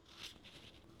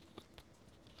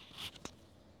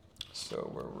So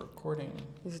we're recording.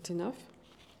 Is it enough?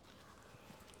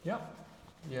 Yeah,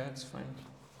 it's fine.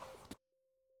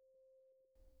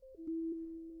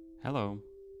 Hello,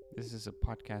 this is a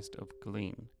podcast of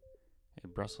Glean, a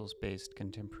Brussels-based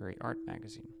contemporary art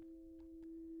magazine.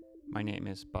 My name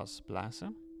is Bas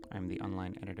Blaasse. I'm the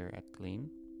online editor at Glean.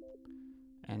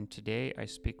 And today I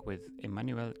speak with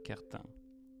Emmanuelle Quertain.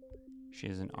 She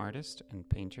is an artist and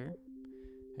painter,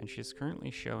 and she is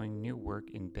currently showing new work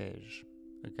in Beige,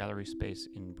 a gallery space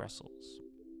in Brussels.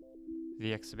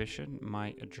 The exhibition,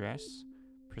 My Address,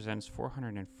 presents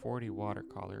 440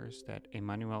 watercolors that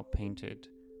Emmanuelle painted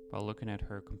while looking at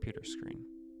her computer screen.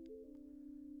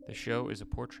 The show is a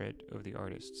portrait of the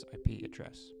artist's IP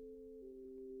address.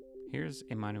 Here's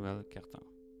Emmanuelle Quertain.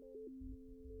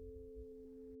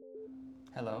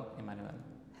 Hello, Emmanuelle.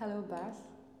 Hello, Bas.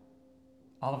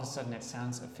 All of a sudden it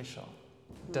sounds official.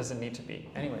 It doesn't need to be.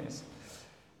 Anyways,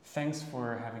 thanks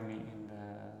for having me in the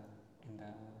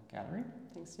gallery.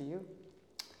 Thanks to you.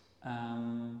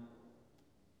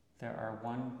 There are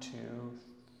 1, 2,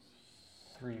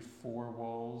 3, 4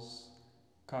 walls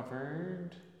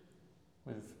covered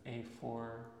with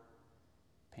A4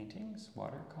 paintings,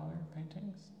 watercolor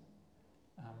paintings.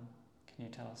 Can you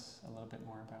tell us a little bit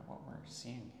more about what we're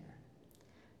seeing here?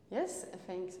 Yes,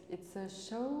 thanks. It's a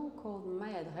show called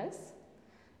My Address,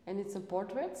 and it's a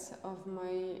portrait of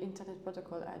my internet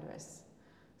protocol address.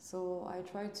 So I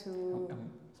try to...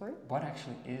 Sorry? What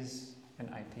actually is an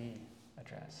IP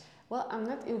address? Well, I'm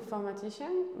not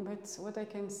informatician, but what I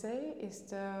can say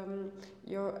is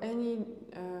any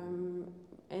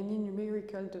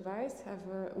numerical device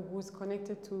who's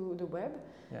connected to the web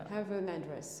have an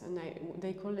address, and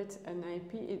they call it an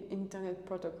IP internet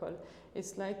protocol.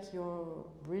 It's like your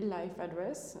real life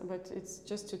address, but it's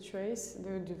just to trace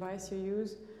the device you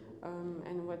use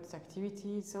and what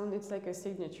activity it's on. It's like a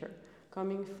signature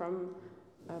coming from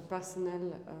a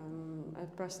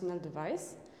personal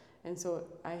device. And so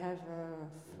I have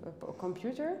a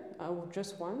computer,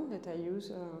 just one that I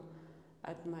use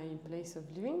at my place of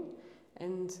living,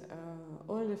 and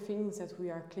all the things that we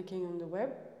are clicking on the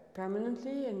web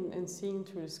permanently and seeing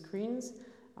through the screens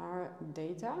are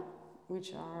data,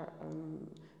 which are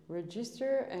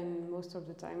registered and most of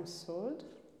the time sold,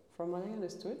 from what I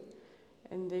understood,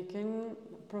 and they can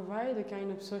provide a kind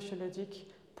of sociologic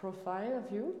profile of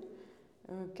you,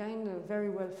 kind of very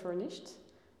well furnished.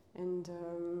 And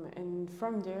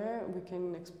from there we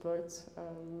can exploit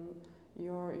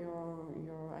your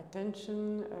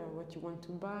attention, what you want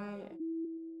to buy.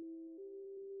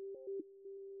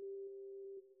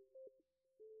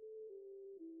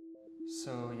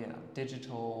 So a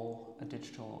digital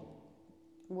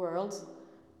world,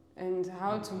 and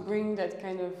how to bring that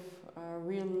kind of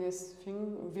realness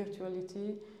thing,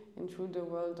 virtuality, into the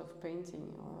world of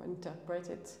painting, or interpret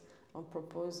it, or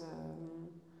propose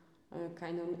a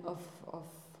kind of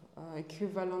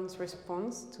equivalent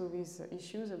response to these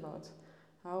issues about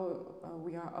how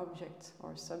we are object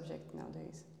or subject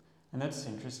nowadays. And that's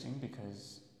interesting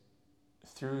because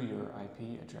through your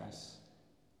IP address,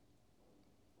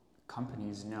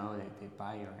 companies know that they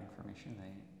buy your information.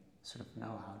 They sort of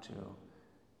know how to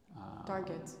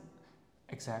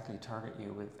target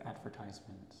you with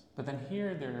advertisements. But then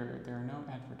here there are no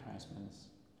advertisements,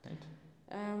 right?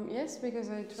 Yes, because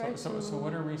I try So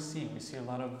what are we seeing? We see a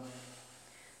lot of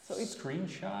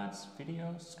screenshots,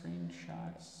 video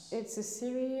screenshots. It's a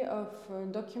series of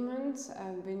documents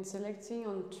I've been selecting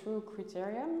on 2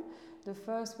 criteria. The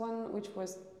first one, which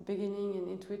was beginning and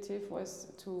intuitive,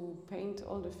 was to paint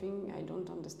all the things I don't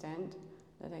understand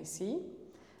that I see.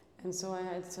 And so I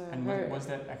had... was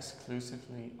that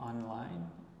exclusively online?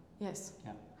 Yes.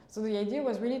 Yeah. So the idea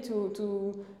was really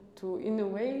to in a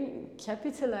way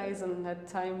capitalize on that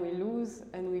time we lose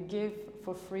and we give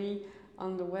for free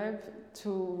on the web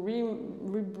to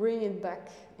bring it back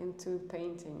into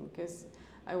painting, because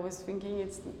I was thinking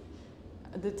it's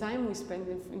the time we spend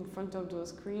in front of those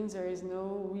screens, there is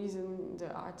no reason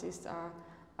the artists are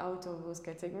out of those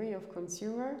category of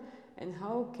consumer, and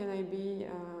how can I be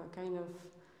kind of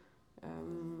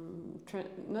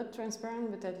not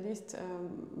transparent, but at least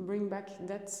bring back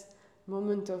that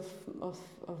moment of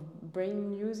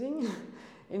brain using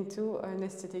into an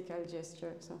aesthetical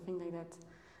gesture, something like that.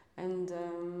 And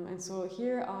so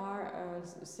here are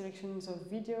selections of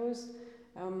videos.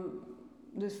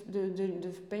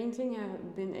 The painting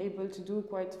I've been able to do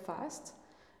quite fast,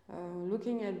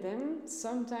 looking at them,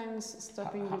 sometimes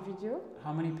stopping the video.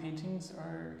 How many paintings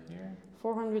are here?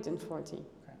 440. Okay.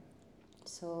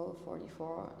 So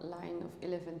 44 line of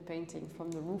 11 painting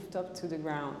from the rooftop to the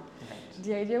ground. Right.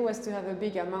 The idea was to have a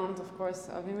big amount, of course,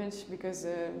 of image, because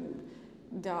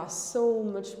there are so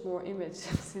much more images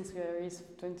since there is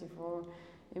 24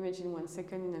 image in 1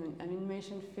 second in an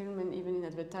animation film and even in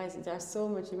advertising. There's so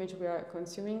much image we are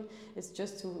consuming. It's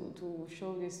just to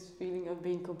show this feeling of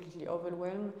being completely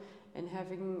overwhelmed and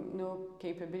having no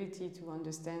capability to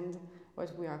understand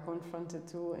what we are confronted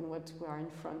to and what we are in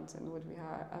front and what we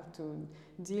have to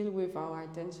deal with our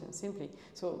attention simply.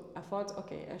 So I thought,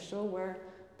 okay, a show where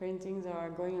paintings are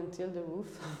going until the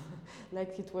roof,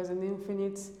 like it was an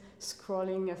infinite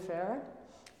scrolling affair,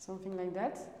 something like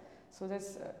that. So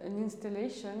that's an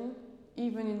installation,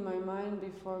 even in my mind,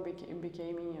 before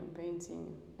becoming a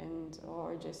painting and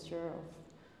or a gesture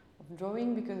of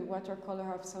drawing, because watercolor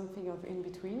have something of in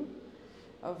between,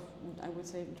 of I would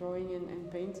say drawing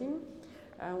and painting.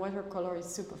 Watercolor is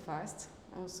super fast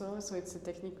also, so it's a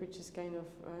technique which is kind of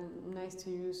nice to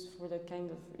use for that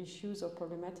kind of issues or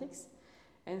problematics.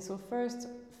 And so first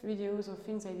videos of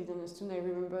things I didn't understand. I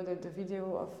remember that the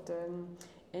video of the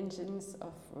engines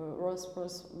of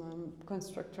Rolls-Royce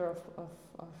constructor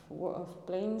of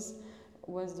planes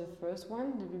was the first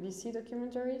one, the BBC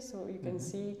documentary. So you can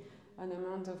see an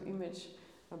amount of image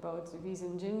about these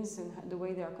engines and the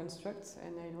way they are constructed,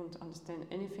 and I don't understand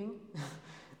anything.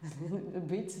 A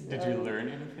bit. Did you learn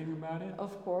anything about it?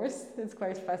 Of course, it's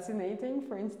quite fascinating.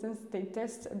 For instance, they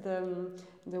test the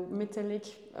metallic,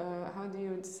 how do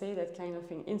you say that kind of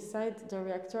thing? Inside the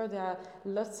reactor, there are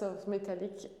lots of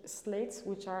metallic slates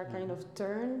which are kind of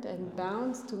turned and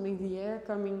bound to make the air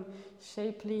coming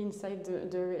shapely inside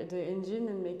the engine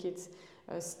and make it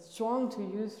strong to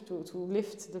use to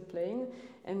lift the plane.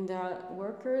 And there are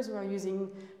workers who are using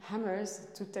hammers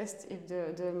to test if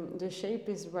the shape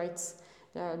is right.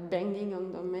 They are banging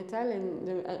on the metal, and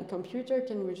the computer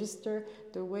can register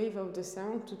the wave of the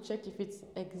sound to check if it's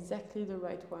exactly the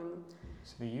right one.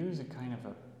 So they use a kind of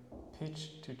a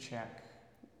pitch to check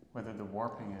whether the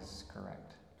warping is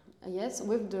correct. Yes,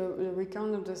 with the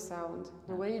recount of the sound.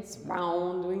 The way it's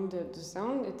doing the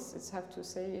sound, it's have to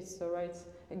say it's the right,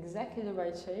 exactly the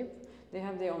right shape. They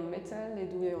have their own metal, they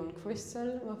do their own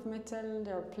crystal of metal,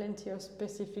 there are plenty of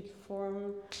specific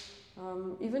form.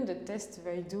 Even the tests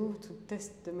they do to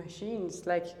test the machines,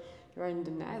 like you're in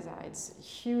the NASA, it's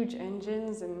huge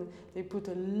engines and they put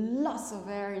a lot of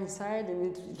air inside,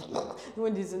 and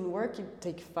when it doesn't work, it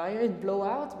takes fire, it blow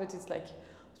out, but it's like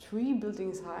 3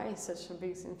 buildings high, such a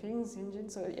big engine.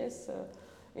 So yes,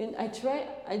 and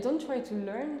I don't try to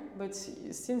learn, but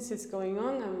since it's going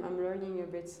on, I'm learning a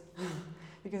bit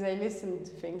because I listen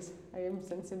to things. I am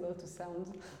sensible to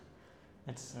sound.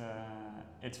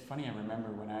 It's funny. I remember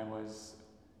when I was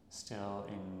still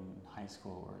in high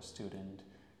school or a student,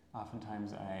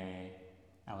 oftentimes I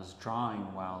was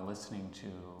drawing while listening to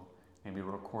maybe a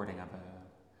recording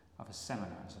of a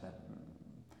seminar. So that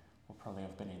will probably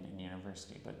have been in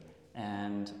university.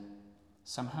 And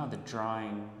somehow the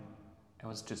drawing, I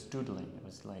was just doodling. It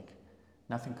was like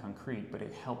nothing concrete, but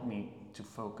it helped me to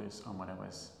focus on what I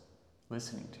was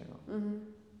listening to. Mm-hmm.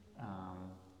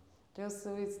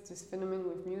 Also, it's this phenomenon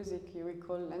with music. You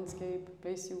recall landscape,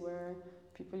 place you were,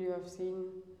 people you have seen.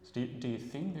 So do you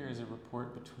think there is a rapport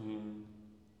between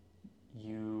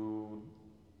your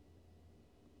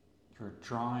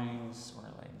drawings, or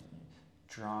like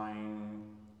drawing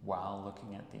while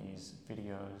looking at these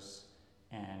videos,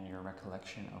 and your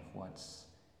recollection of what's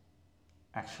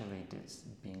actually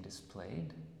being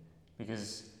displayed?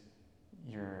 Because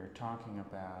you're talking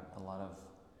about a lot of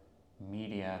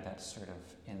media that's sort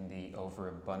of in the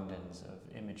overabundance of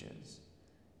images,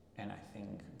 and I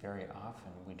think very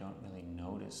often we don't really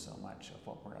notice so much of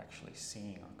what we're actually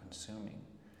seeing or consuming,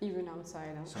 even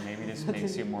outside. So maybe this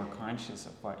makes you more conscious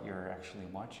of what you're actually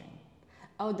watching.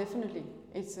 Oh, definitely.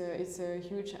 It's a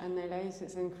huge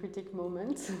analysis and critic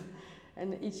moment,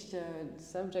 and each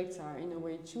subjects are in a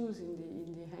way chosen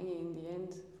in the hanging in the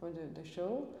end for the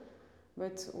show.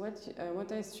 But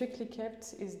what I strictly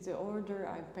kept is the order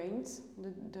I paint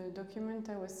the document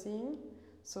I was seeing.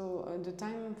 So the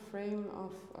time frame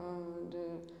of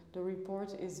the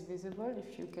report is visible.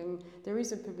 If you can, there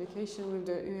is a publication with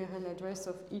the URL address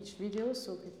of each video,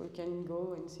 so people can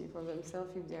go and see for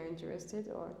themselves if they are interested,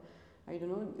 or I don't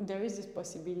know. There is this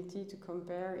possibility to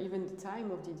compare even the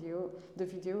time of the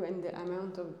video and the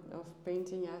amount of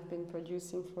painting I've been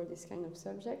producing for this kind of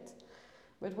subject.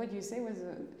 But what you say was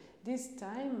this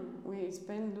time we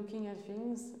spend looking at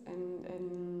things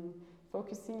and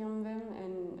focusing on them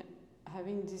and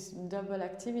having this double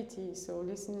activity, so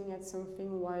listening at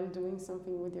something while doing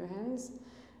something with your hands,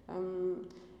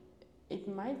 it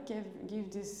might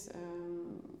give this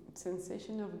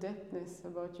sensation of depthness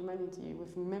about humanity,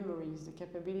 with memories, the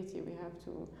capability we have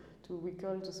to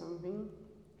recall to something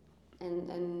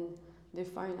and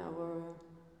define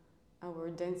our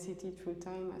density through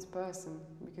time as person.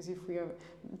 Because if we have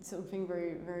something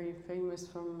very, very famous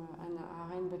from Hannah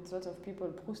Arendt, but a lot of people,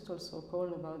 Proust also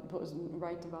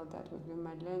write about that with the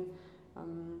Madeleine,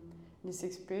 this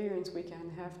experience we can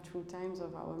have through times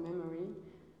of our memory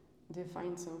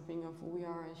define something of who we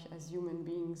are as human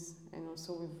beings, and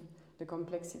also with the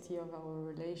complexity of our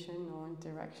relation or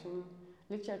interaction.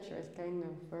 Literature is kind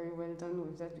of very well done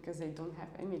with that because they don't have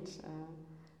image.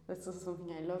 That's also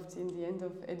something I loved in the end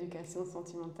of Éducation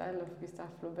sentimentale of Gustave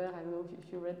Flaubert. I don't know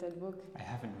if you read that book. I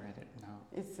haven't read it, no.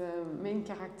 It's a main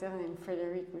character named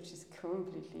Frederick, which is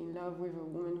completely in love with a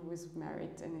woman who is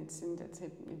married, and it's in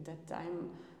that time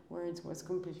where it was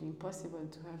completely impossible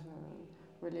to have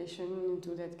a relation into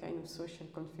that kind of social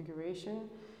configuration.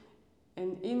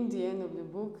 And in the end of the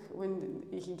book, when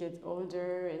he gets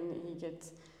older and he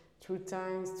gets through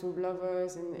times, through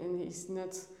lovers, and he's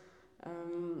not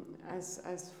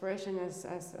as fresh and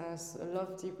as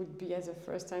loved he could be as a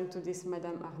first time to this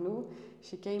Madame Arnoux.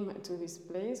 She came to his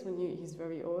place when he's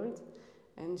very old,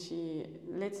 and she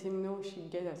let him know she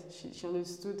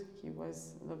understood he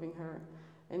was loving her.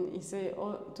 And he said,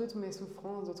 toutes mes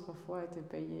souffrances d'autrefois étaient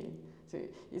payées. So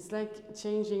it's like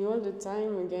changing all the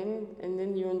time again, and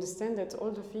then you understand that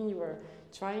all the things you were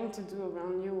trying to do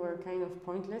around you were kind of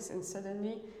pointless, and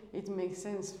suddenly it makes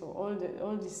sense for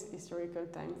all this historical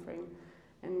time frame.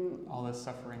 And all this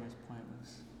suffering is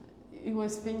pointless. He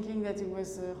was thinking that it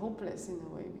was hopeless in a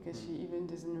way, because she even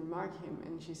doesn't remark him,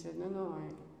 and she said, no,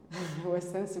 I was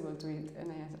sensible to it, and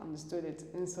I understood it.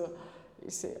 And so you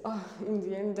say, in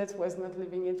the end, that was not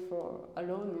living it for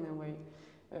alone in a way.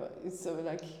 It's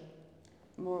like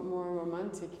more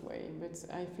romantic way. But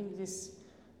I think this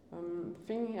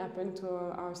thing happened to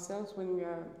ourselves when we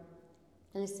are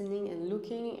listening and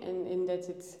looking, and in that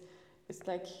it's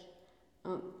like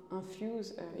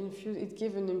infuse. It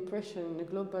gives an impression, a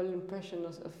global impression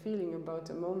of a feeling about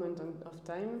a moment of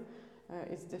time.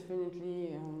 It's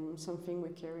definitely something we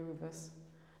carry with us.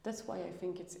 That's why I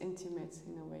think it's intimate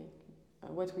in a way.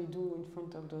 What we do in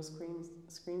front of those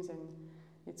screens, and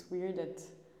it's weird that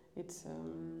it's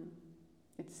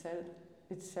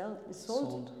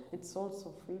sold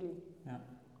so freely. Yeah.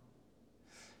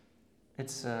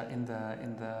 It's in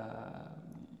the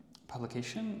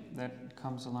publication that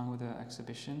comes along with the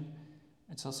exhibition.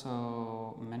 It's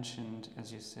also mentioned,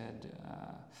 as you said,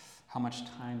 how much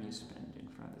time you spend in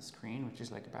front of the screen, which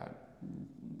is like about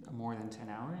more than 10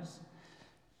 hours.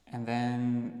 And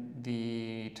then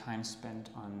the time spent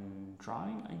on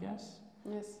drawing, I guess?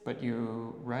 Yes. But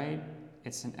you write,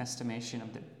 it's an estimation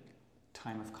of the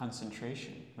time of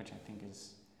concentration, which I think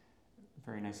is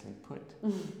very nicely put.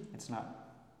 It's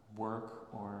not work,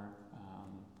 or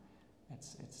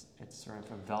it's sort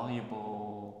of a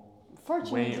valuable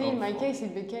Fortunately, in my case,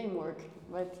 it became work,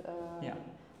 but yeah.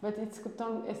 But it's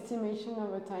estimation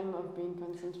of a time of being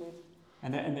concentrated.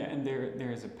 And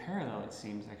there is a parallel, it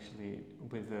seems, actually,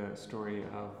 with the story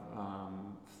of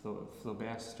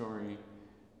Flaubert's story,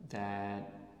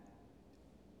 that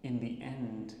in the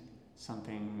end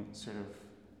something sort of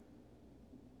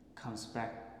comes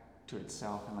back to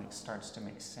itself and like starts to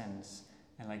make sense.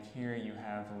 And like here you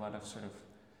have a lot of sort of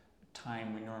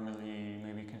time we normally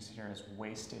maybe consider as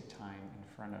wasted time in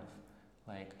front of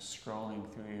like scrolling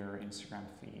through your Instagram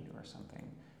feed or something.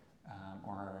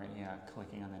 Or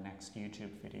clicking on the next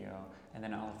YouTube video, and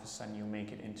then all of a sudden you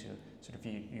make it into sort of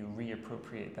you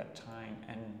reappropriate that time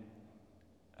and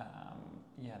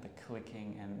the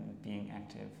clicking and being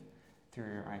active through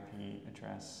your IP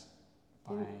address.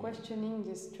 In questioning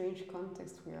this strange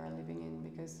context we are living in,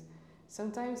 because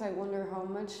sometimes I wonder how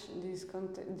much these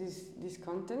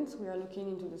contents we are looking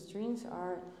into the screens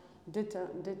are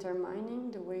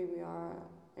determining the way we are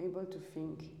able to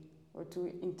think or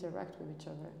to interact with each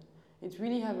other. It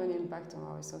really have an impact on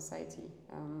our society,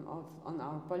 on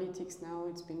our politics now.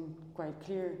 It's been quite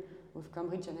clear with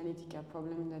Cambridge Analytica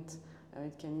problem that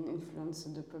it can influence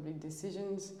the public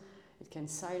decisions, it can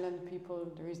silence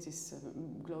people. There is this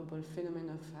global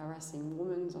phenomenon of harassing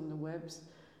women on the webs,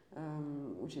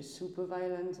 which is super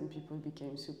violent, and people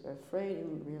became super afraid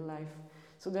in real life.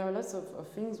 So there are lots of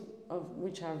things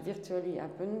which have virtually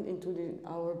happened into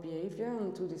our behavior,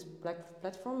 into this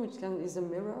platform, which is a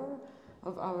mirror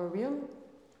of our real,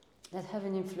 that have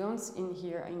an influence in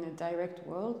here in a direct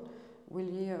world, will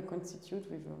here constitute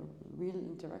with a real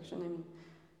interaction. I mean,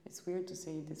 it's weird to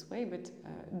say it this way, but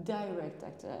direct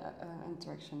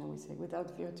interaction, I would say,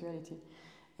 without virtuality.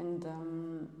 And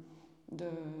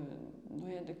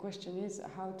the question is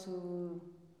how to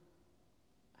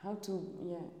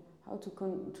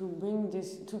bring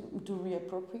this to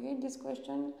reappropriate this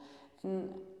question.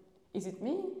 And is it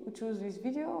me who chose this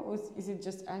video, or is it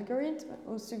just algorithm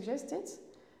who suggest it?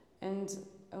 And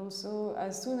also,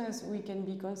 as soon as we can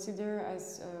be considered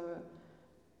as a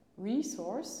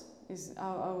resource, is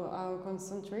our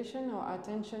concentration, our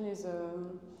attention is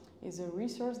a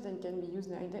resource that can be used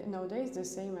nowadays, the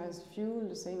same as fuel,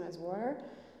 the same as water.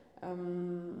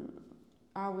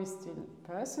 Are we still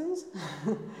persons?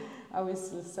 Are we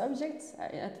still subjects?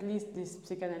 At least this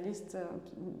psychanalyst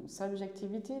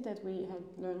subjectivity that we had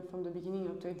learned from the beginning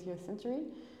of 20th century?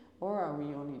 Or are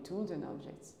we only tools and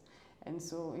objects? And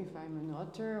so if I'm an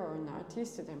author or an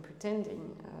artist and I'm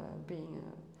pretending being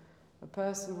a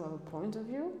person who has a point of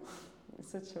view,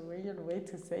 it's such a weird way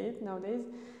to say it nowadays,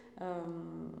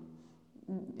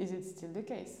 is it still the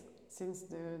case? Since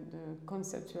the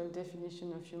conceptual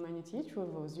definition of humanity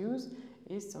through those views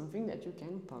is something that you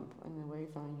can pump in a way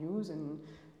for use and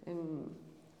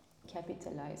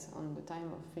capitalize on the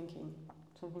time of thinking,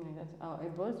 something like that. Are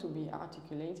able to be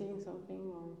articulating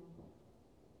something or...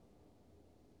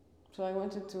 So I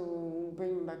wanted to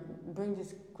bring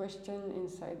this question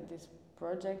inside this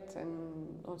project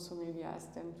and also maybe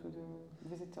ask them to the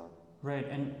visitor. Right,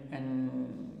 and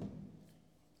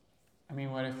I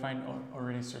mean, what I find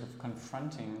already sort of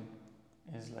confronting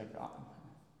is like, I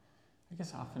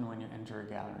guess often when you enter a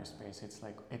gallery space, it's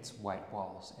like it's white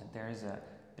walls, and there is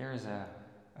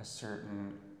a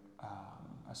certain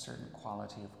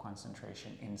quality of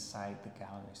concentration inside the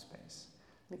gallery space,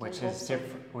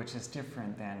 which is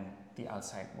different than the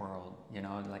outside world. You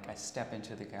know, like I step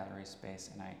into the gallery space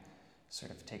and I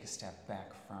sort of take a step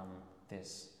back from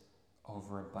this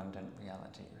overabundant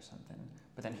reality or something.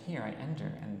 But then here I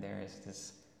enter and there is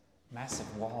this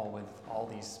massive wall with all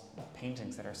these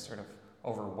paintings that are sort of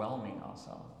overwhelming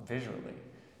also visually.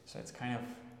 So it's kind of,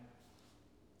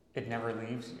 it never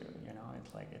leaves you, you know,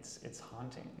 it's like it's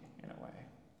haunting in a way.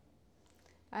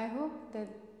 I hope that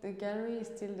the gallery is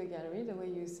still the gallery, the way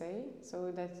you say,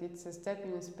 so that it's a step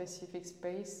in a specific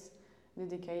space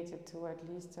dedicated to at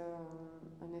least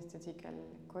an aesthetical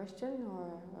question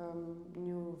or a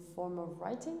new form of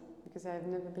writing, because I've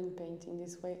never been painting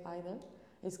this way either.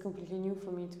 It's completely new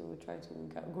for me to try to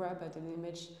grab at an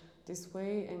image this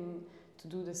way and to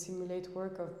do the simulate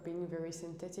work of being very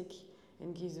synthetic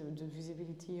and gives the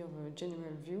visibility of a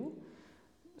general view.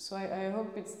 So I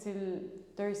hope it's still,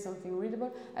 there is something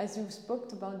readable. As you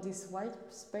spoke about this white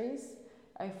space,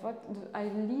 I thought I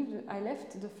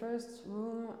left the first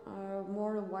room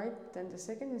more white than the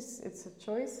second. It's a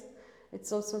choice.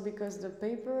 It's also because the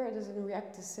paper doesn't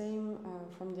react the same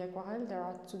from the aquarelle. There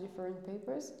are two different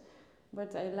papers.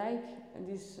 But I like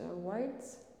this white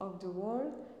of the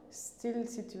wall, still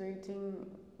situating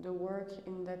the work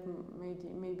in that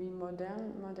maybe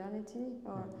modernity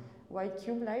or white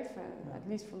cube life, at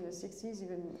least from the 60s,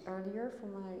 even earlier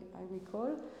from what I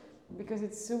recall, because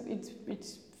it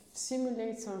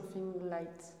simulates something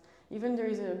light. Even there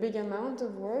is a big amount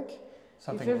of work,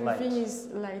 something if everything light. is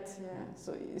light, yeah.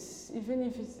 So even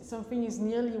if something is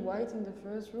nearly white in the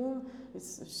first room,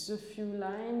 it's just a few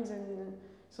lines, and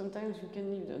sometimes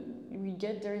we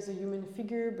get there is a human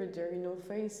figure, but there is no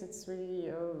face. It's really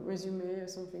a resume or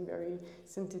something very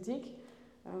synthetic.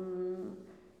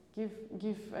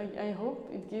 I hope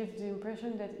it gives the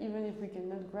impression that even if we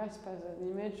cannot grasp as an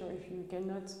image, or if you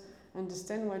cannot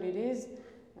understand what it is,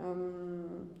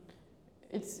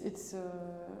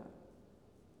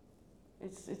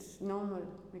 it's normal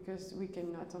because we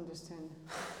cannot understand.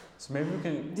 So maybe we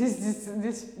can.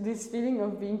 This feeling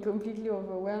of being completely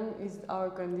overwhelmed is our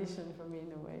condition for me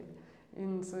in a way,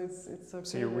 and so it's okay.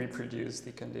 So you reproduce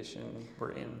the condition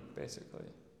we're in, basically.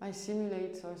 I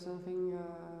simulate or something.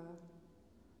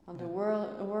 And the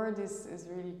word is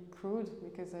really crude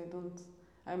because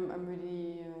I'm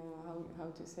really how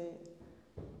to say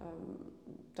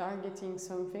targeting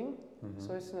something,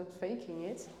 so it's not faking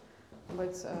it,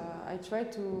 but I try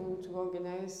to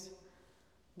organize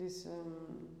this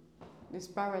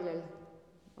parallel,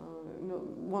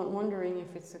 wondering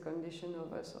if it's a condition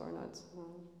of us or not,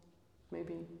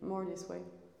 maybe more this way.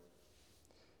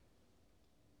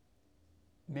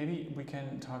 Maybe we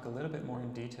can talk a little bit more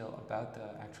in detail about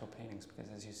the actual paintings, because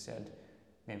as you said,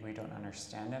 maybe we don't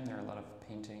understand them. There are a lot of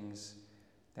paintings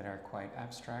that are quite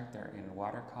abstract. They're in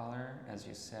watercolor. As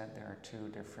you said, there are two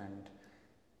different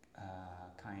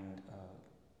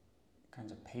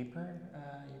kinds of paper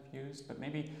you've used. But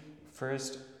maybe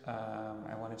first,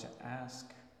 I wanted to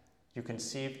ask, you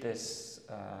conceived this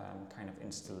kind of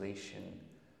installation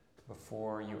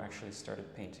before you actually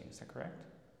started painting, is that correct?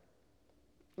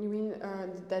 You mean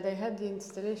that I had the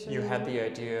installation? You had the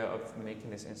idea of making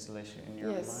this installation in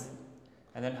your yes. mind?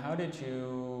 And then how did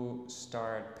you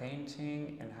start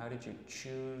painting, and how did you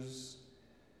choose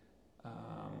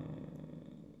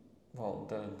Well,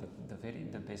 the video,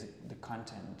 the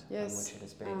content yes. on which it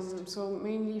is based. So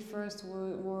mainly first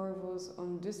was on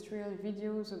industrial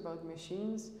videos about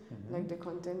machines, like the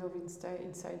content of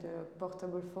inside a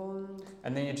portable phone.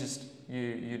 And then you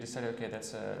decided, okay,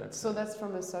 that's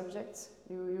from a subject.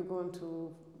 You go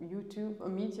onto YouTube or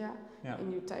media,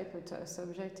 and you type a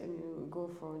subject and you go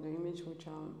for the image which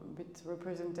are a bit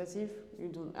representative.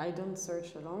 I don't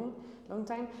search a long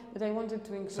time, but I wanted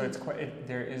to include. So it's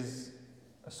there is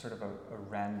a sort of a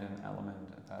random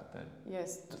element about the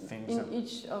things in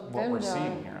each of what them we're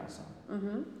seeing here also.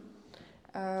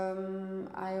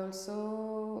 I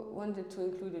also wanted to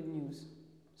include the news,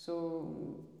 so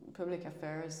public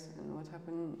affairs and what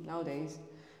happened nowadays.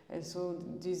 And so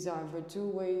these are the two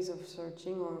ways of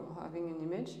searching or having an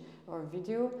image or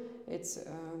video. It's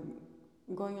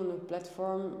going on a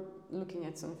platform, looking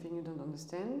at something you don't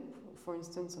understand, for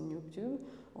instance on YouTube,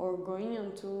 or going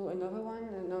onto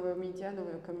another media,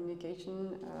 another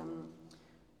communication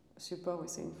support, we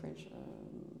say in French,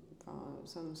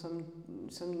 some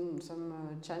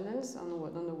channels on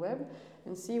the web,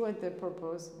 and see what they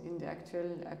propose in the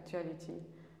actuality.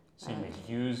 So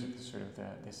you use sort of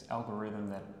this algorithm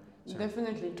that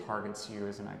definitely targets you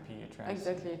as an IP address.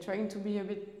 Exactly, trying to be a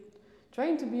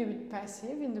bit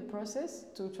passive in the process,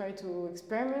 to try to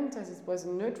experiment as it was a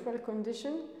neutral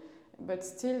condition, but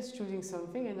still choosing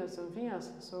something and not something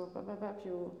else. So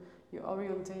you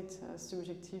orientate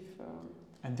subjective.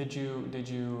 And did you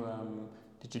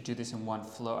do this in one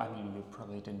flow? I mean, you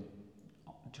probably didn't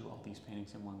do all these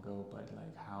paintings in one go, but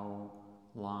like how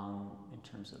long, in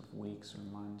terms of weeks or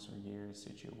months or years,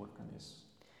 did you work on this?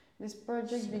 This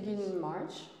project began in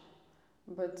March,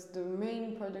 but the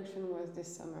main production was this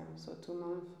summer, so 2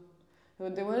 months. So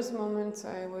there was moments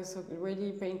I was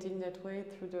already painting that way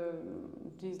through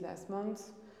these last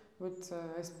months, but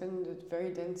I spent a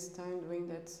very dense time doing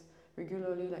that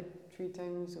regularly, like 3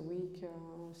 times a week,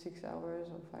 6 hours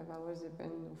or 5 hours,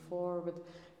 depending on 4, but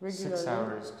regularly. 6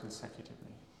 hours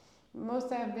consecutively.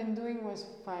 Most I've been doing was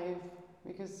 5,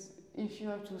 because if you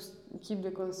have to keep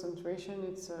the concentration,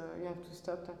 you have to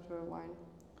stop after a while.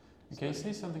 Can you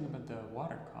say something about the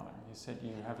watercolor? You said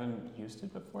you haven't used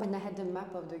it before? And I had the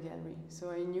map of the gallery,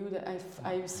 so I knew that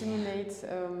I simulate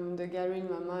the gallery in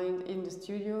my mind in the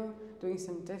studio, doing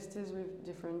some tests with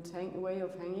different way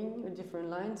of hanging, with different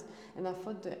lines, and I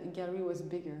thought the gallery was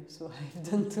bigger, so I've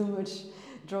done too much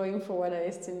drawing for what I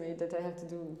estimate that I have to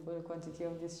do for the quantity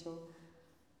of this show.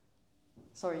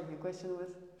 Sorry, your question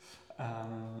was?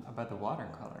 About the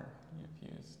watercolor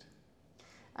you've used.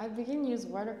 I began to use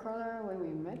watercolor when we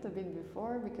met a bit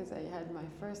before, because I had my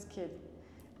first kid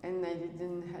and I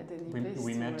didn't have any place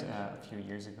We to met work. a few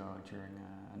years ago during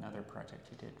another project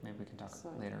you did. Maybe we can talk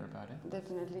later about it.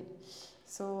 Definitely.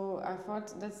 So I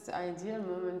thought that's the ideal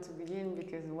moment to begin,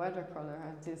 because watercolor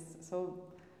has this so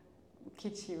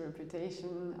kitschy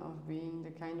reputation of being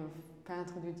the kind of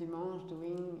peintre du dimanche,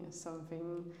 doing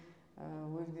something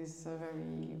with this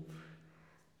very,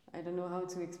 I don't know how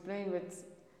to explain, but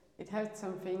it has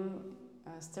something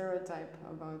stereotype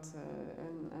about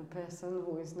a person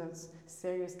who is not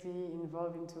seriously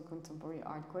involved into a contemporary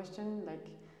art question, like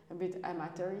a bit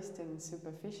amateurist and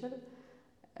superficial,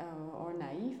 or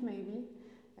naive maybe.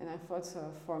 And I thought,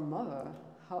 for a mother,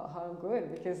 how good,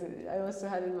 because I also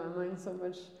had in my mind so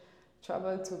much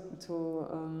trouble to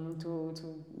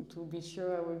be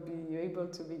sure I would be able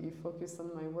to be focused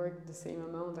on my work the same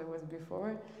amount I was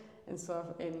before. And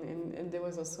so, and there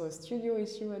was also a studio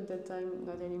issue at that time,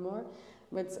 not anymore.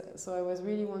 But so I was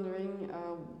really wondering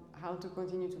how to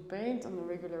continue to paint on a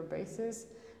regular basis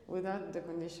without the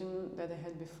condition that I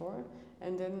had before.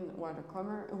 And then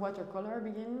watercolor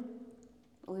began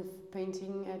with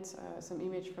painting at some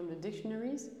image from the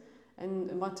dictionaries,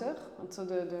 and motor, so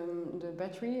the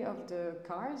battery of the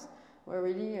cars were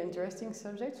really interesting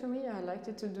subject for me. I liked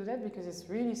it to do that because it's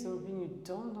really something you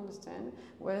don't understand,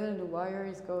 where the wire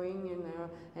is going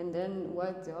and then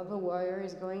what the other wire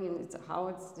is going, and it's how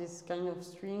it's this kind of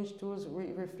strange tools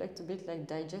reflect a bit like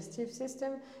digestive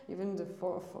system. Even the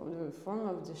form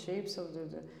of the shapes of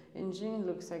the engine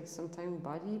looks like sometimes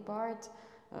body part.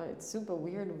 It's super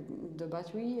weird, the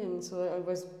battery, and so I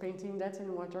was painting that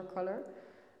in watercolor.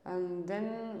 And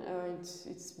then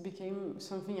it became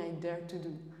something I dared to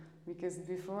do, because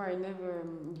before I never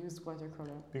used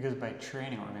watercolor. Because by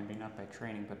training, or maybe not by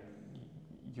training, but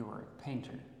you were a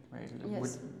painter, right?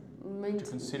 Yes. Would you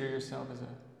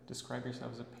describe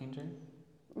yourself as a painter?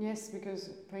 Yes,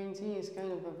 because painting is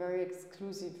kind of a very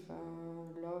exclusive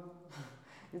love.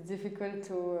 It's difficult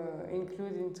to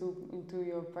include into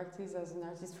your practice as an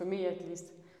artist, for me at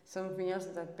least. Something else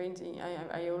that painting,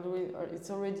 I always, it's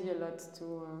already a lot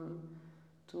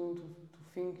to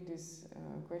think this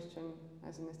question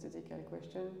as an aesthetical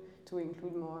question, to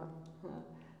include more.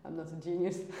 I'm not a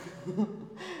genius.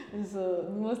 So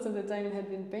most of the time it had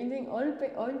been painting, oil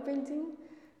painting,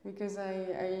 because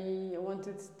I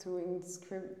wanted to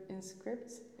inscribe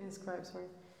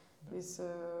this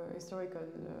historical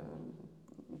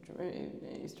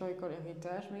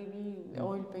heritage. Maybe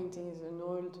oil painting is an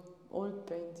old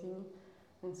painting,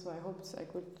 and so I hoped I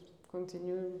could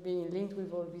continue being linked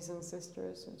with all these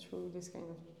ancestors through this kind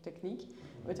of technique,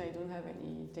 but I don't have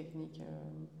any technique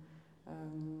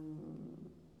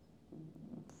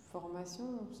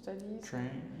formation studies.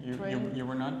 You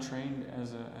were not trained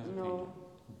as a painter?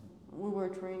 We were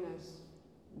trained as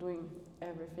doing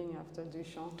everything after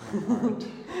Duchamp.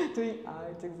 Doing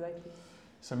art, exactly.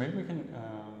 So maybe we can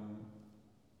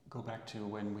go back to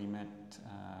when we met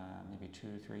maybe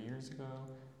 2-3 years ago.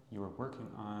 You were working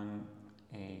on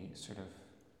a sort of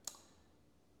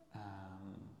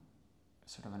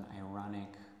an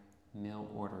ironic mail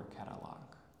order catalog.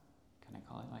 Can I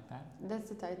call it like that? That's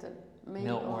the title.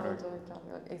 Mail order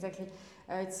catalog. Exactly.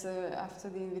 It's after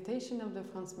the invitation of the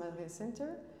France Madrid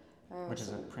Center. Which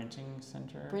is a printing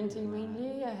center? Printing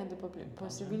mainly. I had the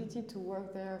possibility to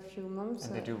work there a few months.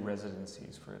 And they do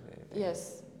residencies for the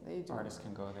yes, they do. Artists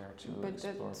can go there to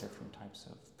explore different types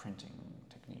of printing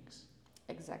techniques.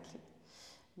 Exactly.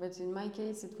 But in my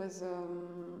case, it was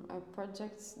a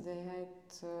project. They had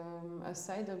a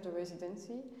side of the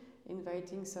residency,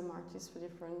 inviting some artists for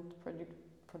different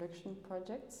production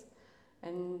projects,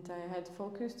 and I had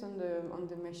focused on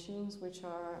the machines which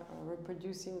are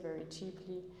reproducing very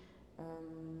cheaply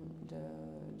the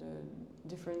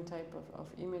different type of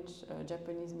image,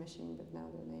 Japanese machine, but now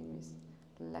the name is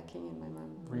lacking in my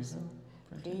mind. Riso,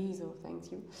 thank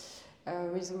you.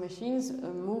 Riso machines,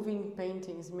 moving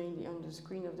paintings mainly on the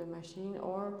screen of the machine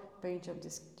or page of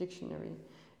this dictionary.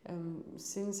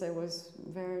 Since I was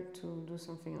there to do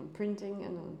something on printing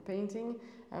and on painting,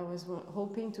 I was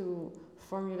hoping to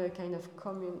formulate kind of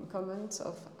comments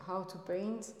of how to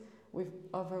paint with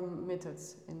other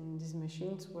methods, and these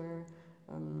machines were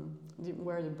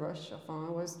the brush. I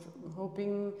was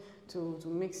hoping to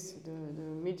mix the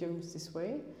mediums this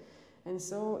way. And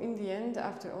so in the end,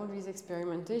 after all this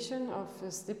experimentation of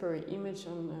a slippery image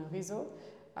on Riso,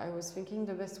 I was thinking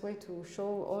the best way to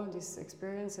show all this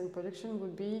experience and production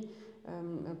would be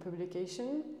a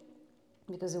publication,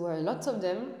 because there were lots of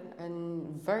them,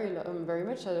 and very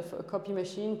much a copy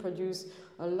machine produced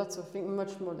lots of things,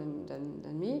 much more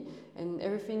than me, and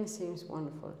everything seems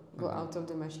wonderful. Go out of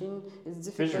the machine, it's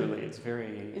difficult. Visually,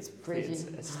 it's pretty. It's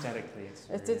aesthetically,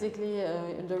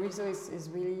 the Riso is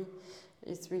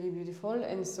really beautiful,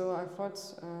 and so I thought,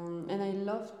 and I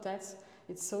love that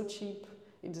it's so cheap.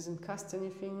 It doesn't cost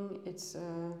anything. It's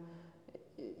a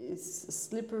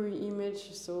slippery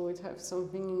image, so it has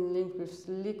something linked with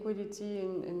liquidity,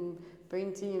 and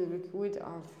painting and liquid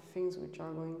are things which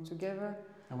are going together.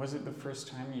 And was it the first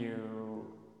time you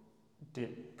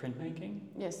did printmaking?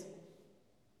 Yes.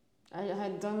 I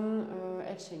had done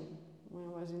etching when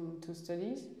I was into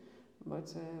studies,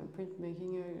 but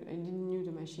printmaking, I didn't know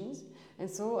the machines. And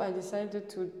so I decided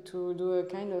to do a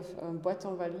kind of boîte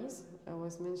en valise. I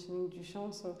was mentioning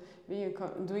Duchamp, so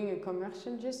doing a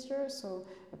commercial gesture, so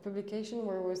a publication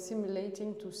where we're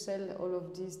simulating to sell all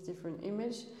of these different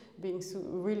images, being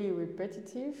really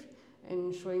repetitive,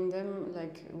 and showing them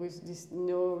like with this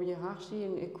no hierarchy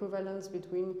and equivalence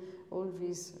between all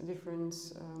these different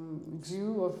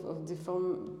view of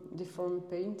deformed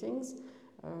paintings,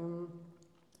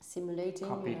 simulating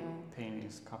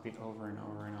paintings copied over and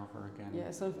over and over again.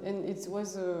 Yeah, so and it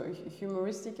was a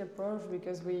humoristic approach,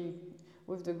 because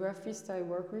with the graphist I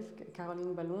work with,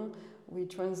 Caroline Ballon, we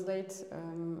translate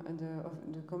the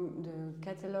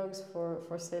catalogs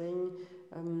for selling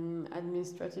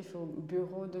administrative or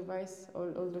bureau device,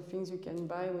 all the things you can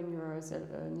buy when you're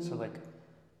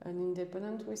an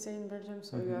independent, we say in Belgium.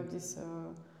 So you have this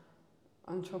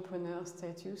entrepreneur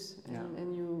status,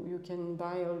 and you can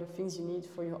buy all the things you need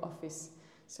for your office.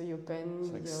 So your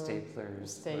pen, like your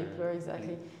stapler,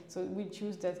 exactly. So we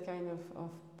choose that kind of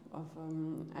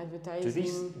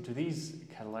advertising. Do these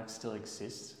catalogs still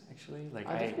exist, actually?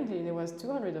 Definitely, there was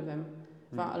 200 of them.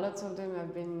 But lots of them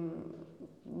have been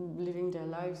living their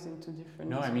lives into different...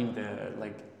 No, I mean,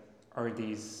 are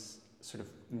these sort of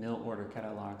mail order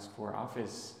catalogs for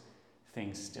office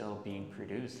things still being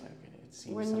produced? It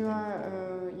seems when you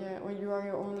are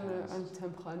your own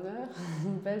entrepreneur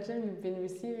in Belgium, you've been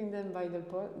receiving them by the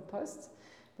post.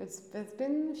 But it's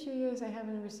been a few years I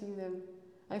haven't received them.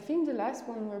 I think the last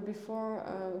one were before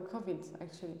COVID,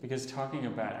 actually. Because talking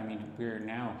about, we're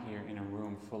now here in a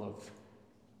room full of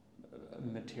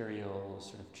material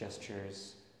sort of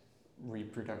gestures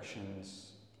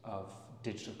reproductions of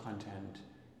digital content,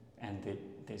 and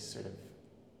that this sort of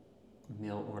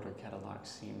mail order catalog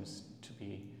seems to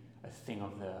be a thing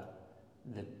of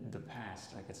the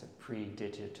past, like it's a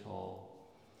pre-digital.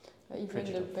 Even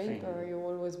the paper, you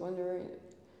always wonder,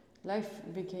 life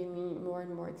became more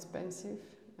and more expensive,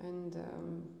 and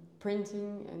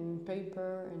printing and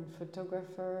paper and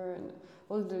photographer and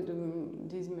all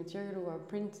these materials who are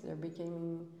printed, they're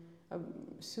becoming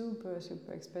super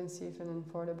expensive and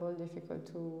affordable, difficult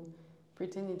to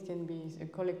pretend it can be a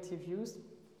collective use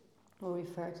or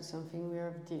refer to something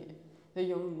where the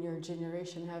younger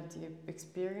generation have the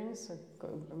experience.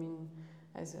 I mean,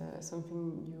 as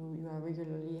something you are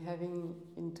regularly having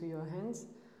into your hands.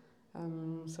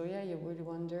 So yeah, you would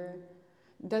wonder.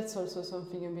 That's also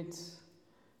something a bit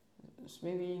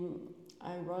maybe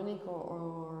ironic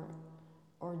or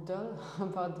dull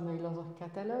about the mail order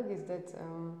catalog, is that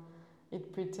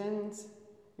it pretends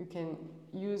you can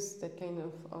use that kind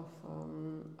of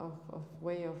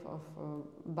way of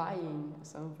buying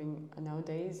something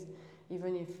nowadays,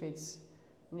 even if it's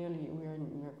nearly we are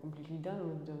completely done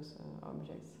with those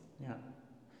objects.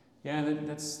 Yeah,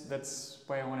 that's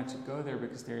why I wanted to go there,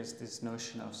 because there's this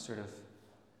notion of sort of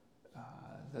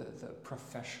the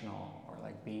professional, or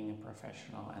like being a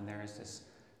professional, and there is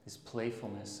this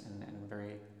playfulness and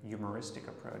very humoristic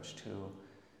approach to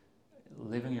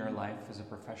living your life as a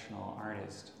professional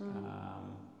artist.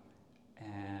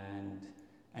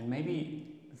 And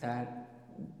maybe that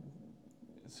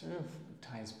sort of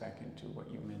ties back into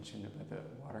what you mentioned about the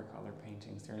watercolor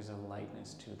paintings. There's a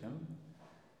lightness to them,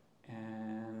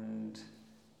 and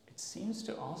it seems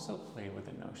to also play with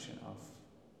the notion of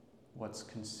what's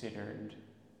considered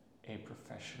a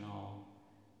professional,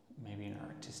 maybe an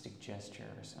artistic gesture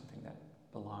or something that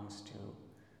belongs to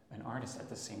an artist. At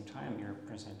the same time, you're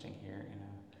presenting here in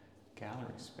a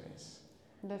gallery space.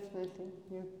 Definitely,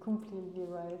 you're completely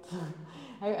right.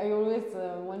 I always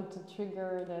want to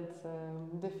trigger that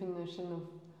definition of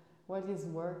what is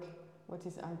work, what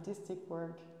is artistic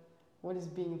work, what is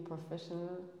being a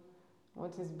professional,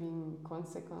 what is being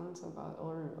consequent about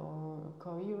or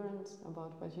coherent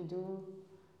about what you do.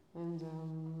 And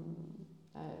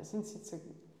since it's a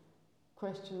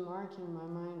question mark in my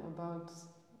mind about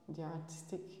the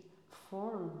artistic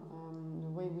form, the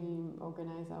way we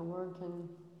organize our work and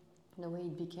the way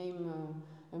it became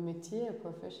a métier, a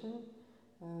profession,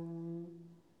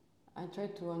 I try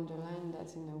to underline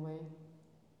that in a way.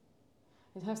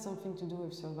 It has something to do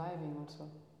with surviving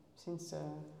also, since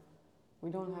we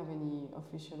don't have any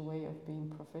official way of being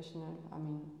professional. I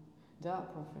mean, there are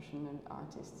professional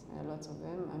artists, lots of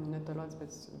them. I mean, not a lot,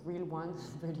 but real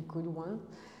ones, really good ones.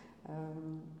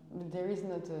 But there is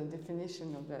not a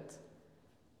definition of that.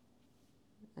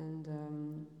 And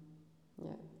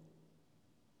yeah.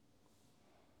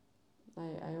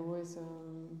 I always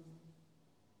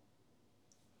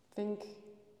think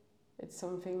it's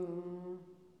something,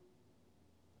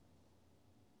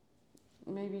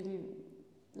 maybe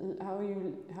how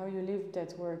you live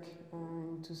that work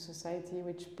into society,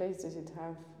 which place does it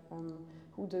have,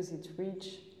 who does it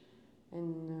reach,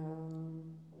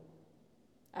 and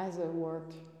as a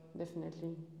work,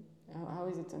 definitely, how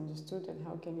is it understood, and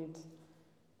how can it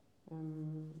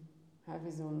have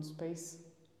its own space.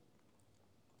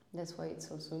 That's why it's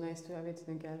also nice to have it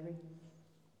in a gallery.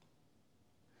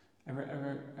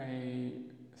 I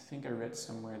think I read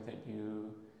somewhere that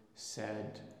you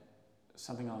said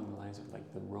something along the lines of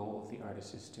like the role of the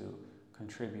artist is to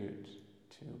contribute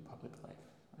to public life,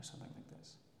 or something like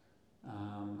this.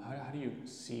 How do you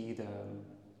see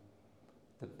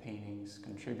the paintings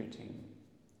contributing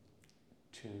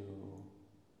to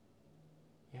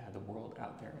the world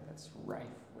out there that's rife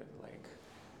with like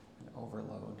an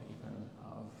overload even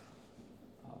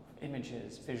of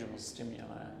images, visual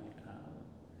stimuli?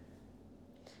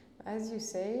 As you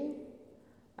say,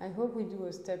 I hope we do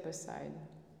a step aside.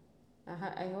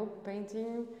 I hope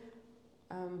painting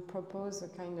propose a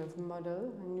kind of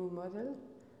model, a new model,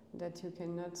 that you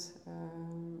cannot,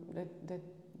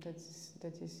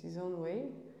 that is his own way,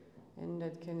 and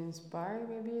that can inspire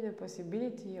maybe the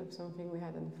possibility of something we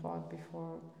hadn't thought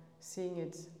before, seeing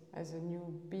it as a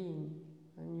new being,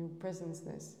 a new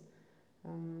presenceness.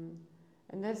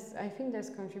 And I think that's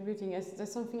contributing.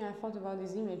 That's something I thought about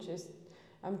these images.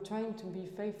 I'm trying to be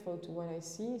faithful to what I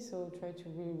see, so try to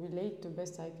relate the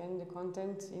best I can the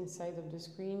content inside of the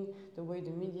screen, the way the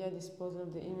media dispose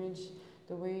of the image,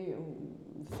 the way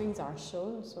things are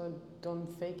shown, so don't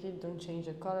fake it, don't change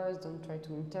the colors, don't try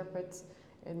to interpret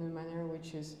in a manner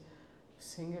which is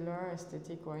singular,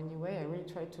 aesthetic, or any way. I really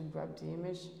try to grab the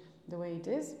image the way it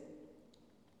is.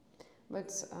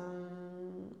 But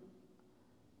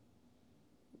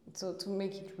so to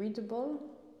make it readable.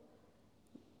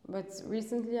 But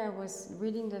recently I was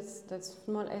reading that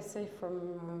small essay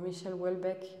from Michel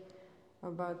Houellebecq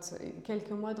about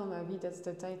Quelques mois dans ma vie, that's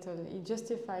the title. He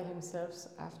justified himself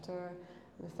after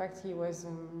the fact he was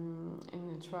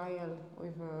in a trial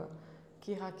with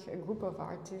a group of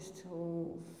artists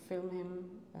who filmed him,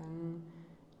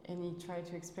 and he tried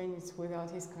to explain it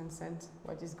without his consent,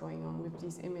 what is going on with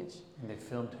this image. And they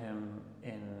filmed him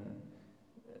in,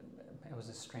 it was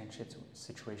a strange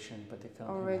situation, but they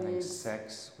filmed him having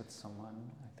sex with someone,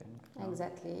 I think. No?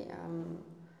 Exactly.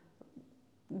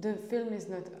 The film is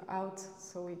not out,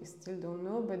 so we still don't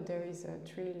know, but there is a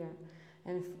trailer.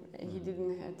 And he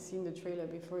didn't had seen the trailer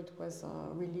before it was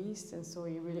released, and so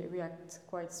he really reacted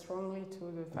quite strongly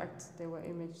to the fact there were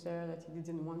images there that he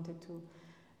didn't want it to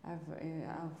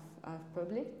have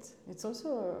published. It's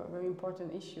also a very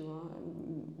important issue,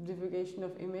 divulgation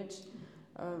of image.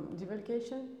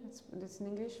 Divulgation, that's an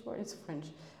English word, it's French.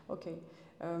 Okay.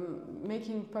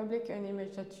 Making public an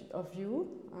image of you,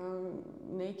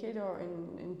 naked or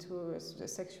into a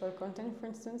sexual content, for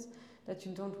instance, that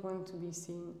you don't want to be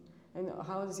seen. And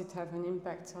how does it have an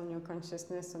impact on your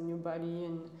consciousness, on your body,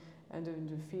 and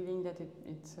the feeling that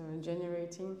it's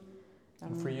generating?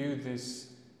 And for you,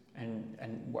 this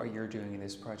and what you're doing in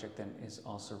this project then is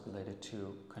also related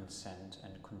to consent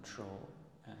and control.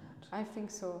 And I think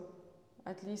so.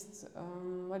 At least,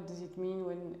 what does it mean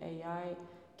when AI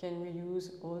can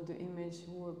reuse all the images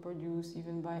who were produced,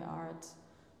 even by art?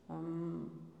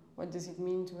 What does it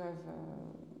mean to have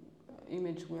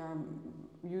image we are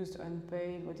used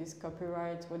unpaid? What is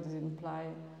copyright? What does it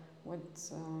imply? What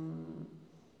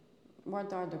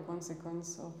are the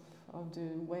consequences of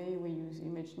the way we use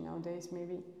image nowadays,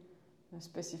 maybe?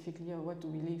 Specifically, or what do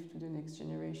we leave to the next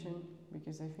generation?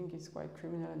 Because I think it's quite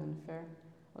criminal and unfair.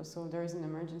 Also, there is an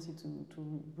emergency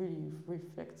to really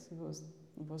reflect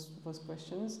those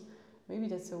questions. Maybe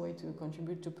that's a way to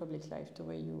contribute to public life, the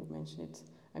way you mentioned it.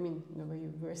 I mean, the way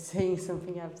you were saying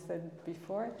something I've said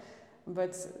before.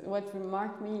 But what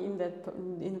remarked me in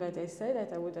that essay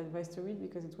that I would advise to read,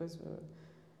 because it was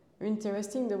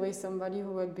interesting, the way somebody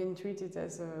who had been treated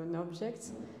as an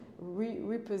object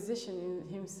repositioned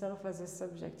himself as a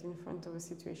subject in front of a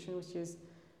situation which is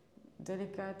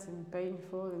delicate and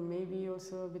painful and maybe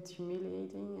also a bit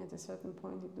humiliating at a certain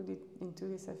point into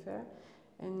this affair.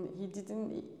 And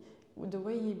the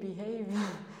way he behaved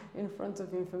in front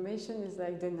of information is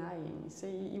like denying. So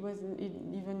he wasn't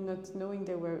even not knowing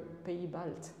they were pays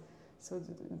baltes. So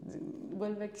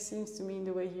Houellebecq seems to me in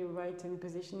the way he writes and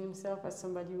position himself as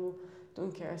somebody who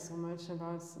don't care so much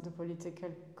about the political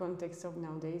context of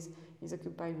nowadays. He's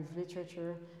occupied with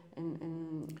literature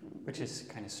and which is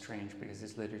kind of strange because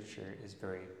his literature is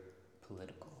very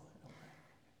political.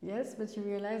 Yes, but you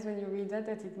realize when you read that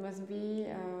it must be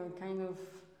kind of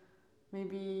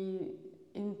maybe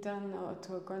intern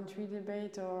to a country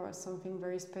debate or something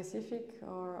very specific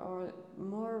or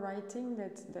more writing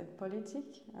that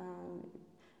politic.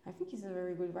 I think he's a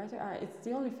very good writer. It's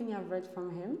the only thing I've read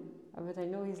from him, but I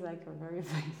know he's like a very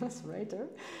famous writer.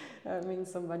 I mean,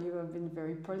 somebody who has been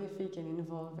very prolific and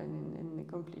involved and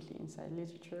completely inside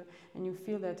literature. And you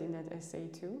feel that in that essay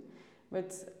too.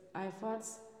 But I thought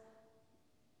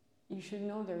you should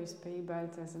know there is pays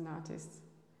baltes as an artist.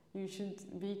 You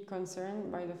should be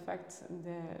concerned by the fact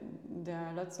that there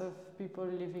are lots of people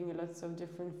living lots of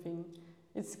different things.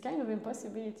 It's kind of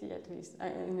impossibility, at least,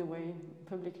 in a way,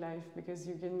 public life, because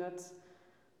you cannot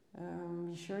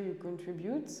be sure you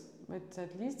contribute, but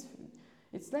at least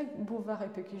it's like Bouvard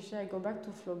and Pécuchet. I go back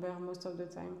to Flaubert most of the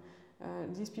time.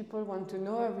 These people want to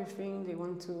know everything. They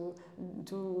want to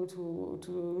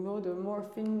know the more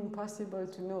thing possible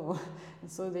to know.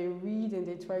 And so they read and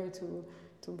they try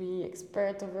to be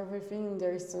expert of everything.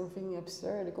 There is something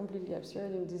absurd, completely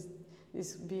absurd in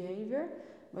this behavior,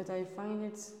 but I find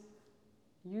it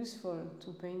useful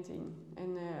to painting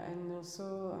and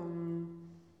also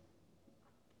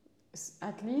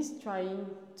at least trying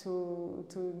to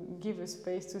give a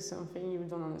space to something you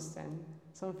don't understand,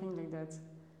 something like that.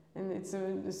 And it's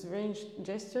a strange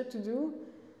gesture to do,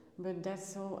 but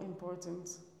that's so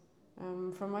important.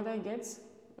 From what I get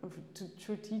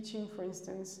through teaching, for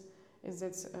instance, is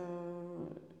that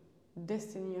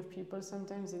destiny of people,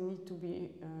 sometimes they need to be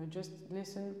just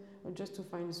listen or just to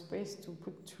find a space to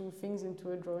put through things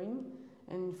into a drawing,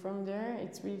 and from there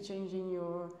it's really changing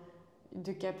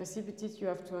the capacities you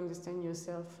have to understand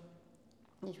yourself.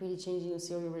 It's really changing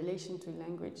also your relation to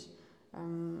language.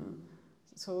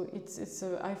 So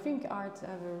I think art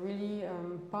have a really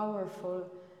powerful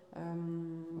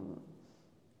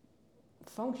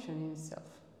function in itself,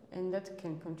 and that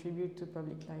can contribute to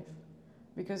public life.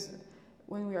 Because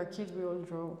when we are kids, we all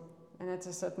draw. And at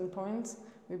a certain point,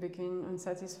 we became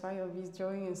unsatisfied of this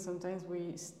drawing, and sometimes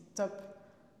we stop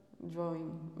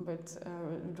drawing. But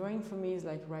drawing for me is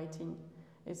like writing.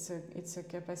 It's a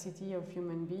capacity of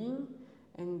human being,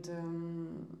 and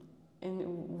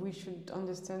we should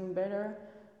understand better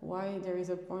why there is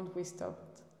a point we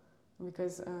stopped,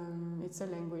 because it's a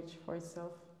language for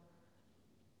itself,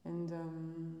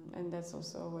 and that's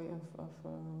also a way of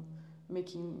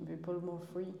making people more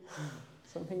free,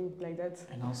 something like that.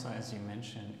 And also, as you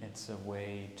mentioned, it's a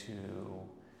way to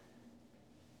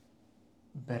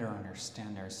better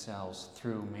understand ourselves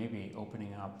through maybe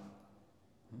opening up,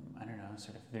 I don't know,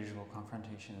 sort of visual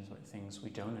confrontations with things we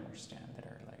don't understand that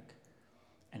are like,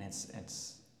 and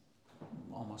it's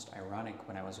almost ironic.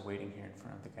 When I was waiting here in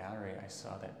front of the gallery, I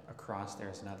saw that across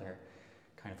there's another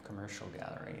kind of commercial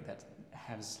gallery that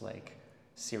has like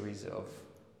series of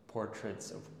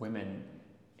portraits of women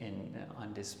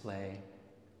on display,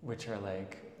 which are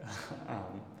like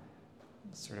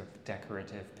sort of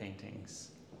decorative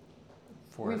paintings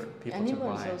for with people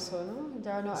animals to buy. Also, no?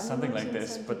 There are no Something animals like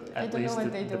this, inside. but I at don't least know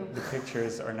what they do. the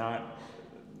pictures are not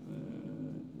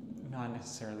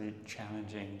necessarily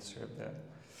challenging sort of the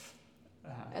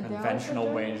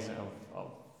conventional ways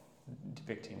of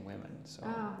depicting women. So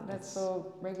that's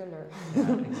so regular.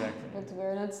 Yeah, exactly. But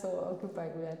we're not so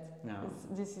occupied with that. No.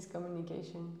 This is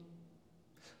communication.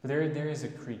 But there is a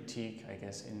critique, I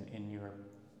guess, in your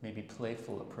maybe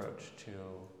playful approach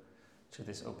to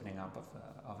this opening up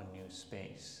of a new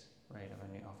space, right?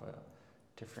 Of a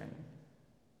different.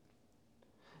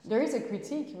 There is a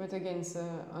critique, but against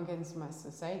mass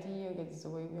society, against the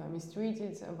way we are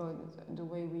mistreated, about the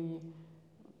way we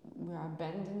are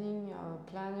abandoning our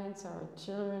planet, our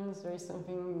children. There is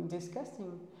something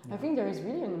disgusting. Yeah. I think there is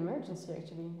really an emergency,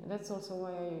 actually. That's also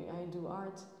why I do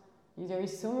art. There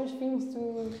is so much things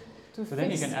to But fix,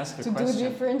 then you can ask the to question, do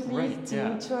differently, right,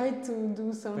 to try to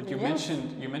do something But you else.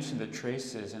 mentioned the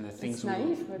traces and the things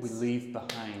naive, we leave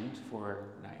behind for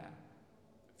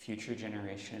future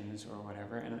generations or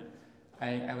whatever. And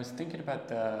I was thinking about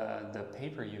the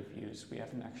paper you've used. We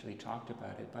haven't actually talked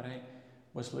about it, but I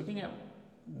was looking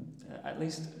at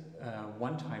least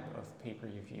one type of paper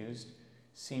you've used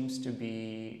seems to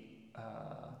be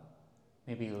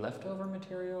maybe leftover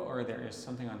material, or there is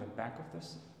something on the back of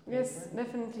this paper? Yes,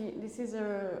 definitely. This is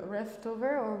a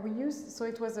leftover or reused. So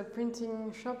it was a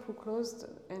printing shop who closed,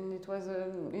 and it was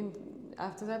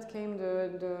after that came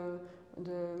the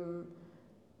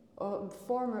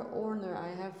former owner I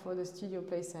have for the studio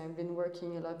place. I've been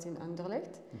working a lot in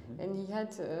Anderlecht, and he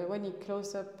had when he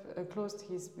closed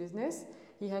his business,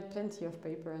 he had plenty of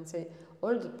paper and say,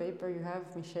 all the paper you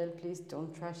have, Michel, please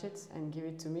don't trash it and give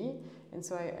it to me. And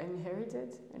so I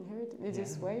inherited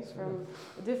this way from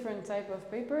a different type of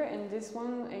paper. And this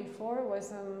one, A4,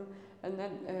 was a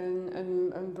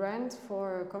brand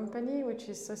for a company which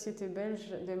is Société Belge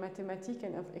de Mathématiques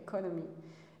and of Economy.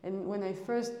 And when I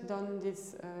first done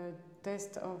this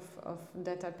test of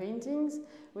data paintings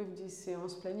with this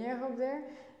séance plénière up there,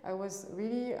 I was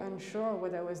really unsure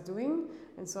what I was doing,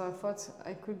 and so I thought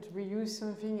I could reuse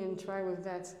something and try with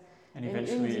that. And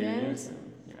eventually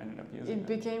you ended up using it. It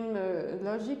became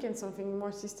logic and something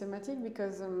more systematic,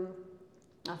 because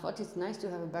I thought it's nice to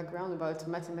have a background about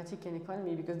mathematics and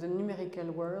economy, because the numerical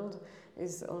world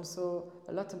is also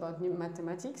a lot about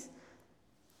mathematics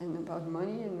and about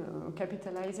money and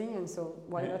capitalizing, and so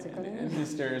why not economy? And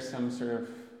is there some sort of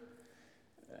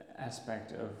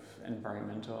aspect of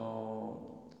environmental?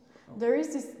 There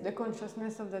is the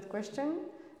consciousness of that question,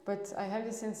 but I have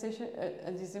this sensation,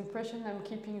 this impression I'm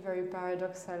keeping very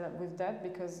paradoxal with that,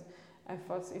 because I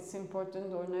thought it's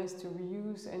important or nice to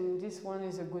reuse, and this one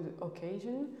is a good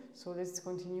occasion. So let's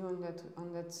continue on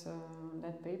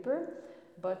that paper.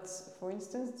 But for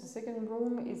instance, the second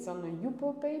room is on a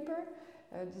Yupo paper.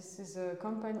 This is a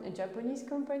Japanese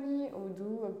company who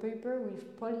do a paper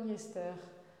with polyester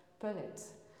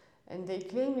pellets, and they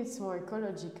claim it's more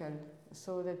ecological,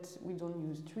 so that we don't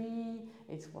use tree,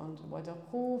 it's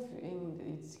waterproof, and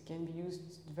it can be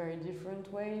used very different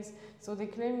ways. So they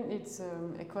claim it's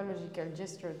ecological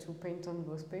gesture to paint on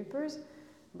those papers,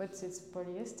 but it's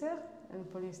polyester, and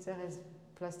polyester is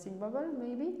plastic bubble,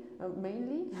 maybe,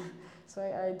 mainly. So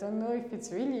I don't know if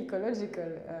it's really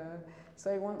ecological. So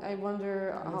I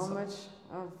wonder how much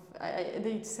of...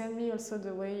 they send me also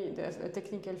the way, a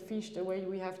technical fiche, the way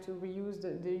we have to reuse the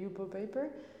Yupo paper.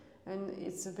 And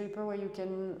it's a paper where you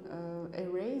can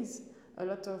erase a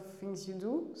lot of things you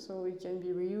do, so it can be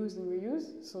reused and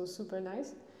reused. So super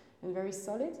nice and very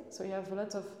solid. So you have a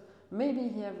lot of, maybe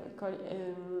you have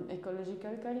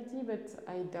ecological quality, but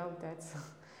I doubt that.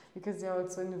 because they are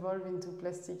also involved into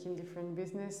plastic in different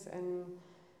business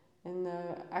and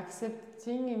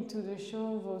accepting into the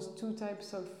show those two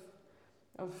types of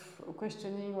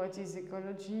questioning what is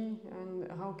ecology and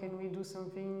how can we do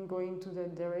something going to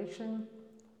that direction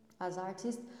as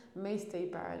artists may stay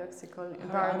paradoxical.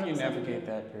 How do you navigate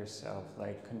that yourself,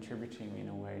 like contributing in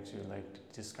a way to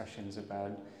like discussions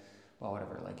about, well,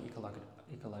 whatever, like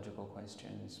ecological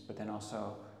questions, but then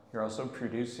also you're also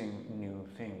producing new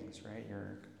things, right?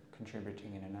 You're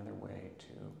contributing in another way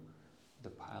to the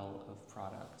pile of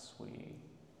products we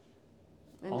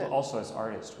also as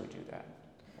artists we do that,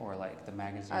 or like the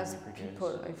magazine as we produce.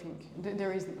 People, I think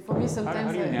there is, for me sometimes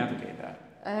how do you navigate that?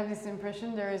 I have this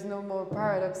impression there is no more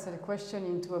paradoxal question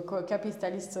into a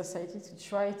capitalist society to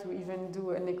try to even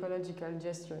do an ecological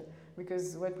gesture,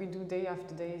 because what we do day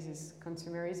after day is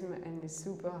consumerism, and it's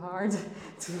super hard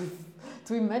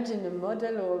to imagine a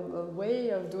model or a way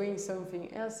of doing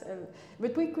something else.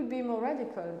 But we could be more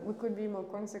radical, we could be more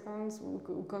consequent,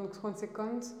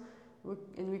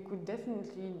 and we could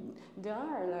definitely, there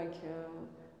are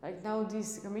like now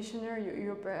this commissioner,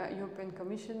 European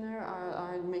commissioner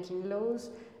are making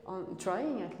laws on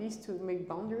trying at least to make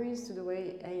boundaries to the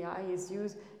way AI is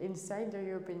used inside the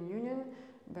European Union.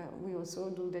 But we also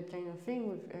do that kind of thing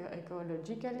with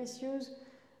ecological issues.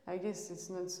 I guess it's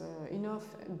not enough,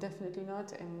 definitely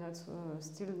not, and not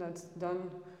still not done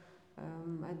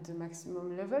at the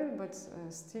maximum level, but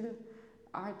still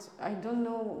art. I don't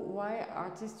know why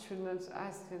artists should not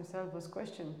ask themselves those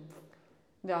questions.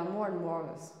 There are more and more of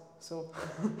us, so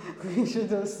we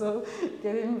should also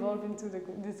get involved into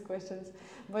these questions.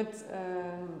 But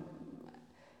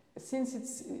since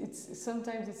it's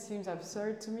sometimes it seems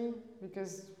absurd to me,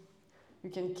 because you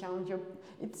can count your.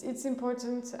 It's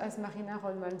important, as Marina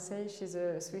Rollman says, she's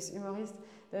a Swiss humorist,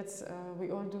 that we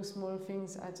all do small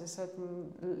things at a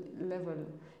certain level.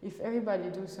 If everybody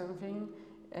do something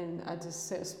and at a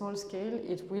small scale,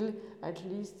 it will at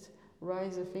least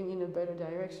rise a thing in a better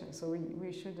direction. So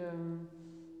we should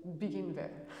begin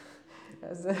there.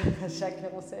 As Jacques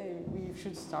Léron say, we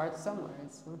should start somewhere.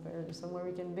 It's somewhere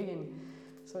we can begin.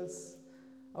 So it's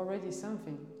already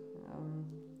something.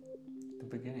 The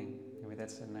beginning. Maybe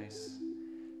that's a nice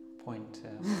point to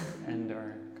end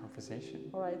our conversation.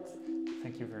 All right.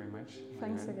 Thank you very much.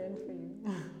 Thanks again for you.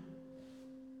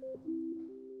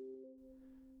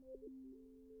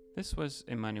 This was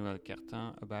Emmanuelle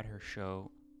Quertain about her show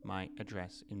My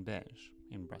Address in Beige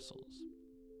in Brussels.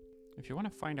 If you want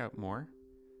to find out more,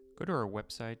 go to our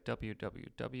website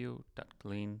www.glean.art.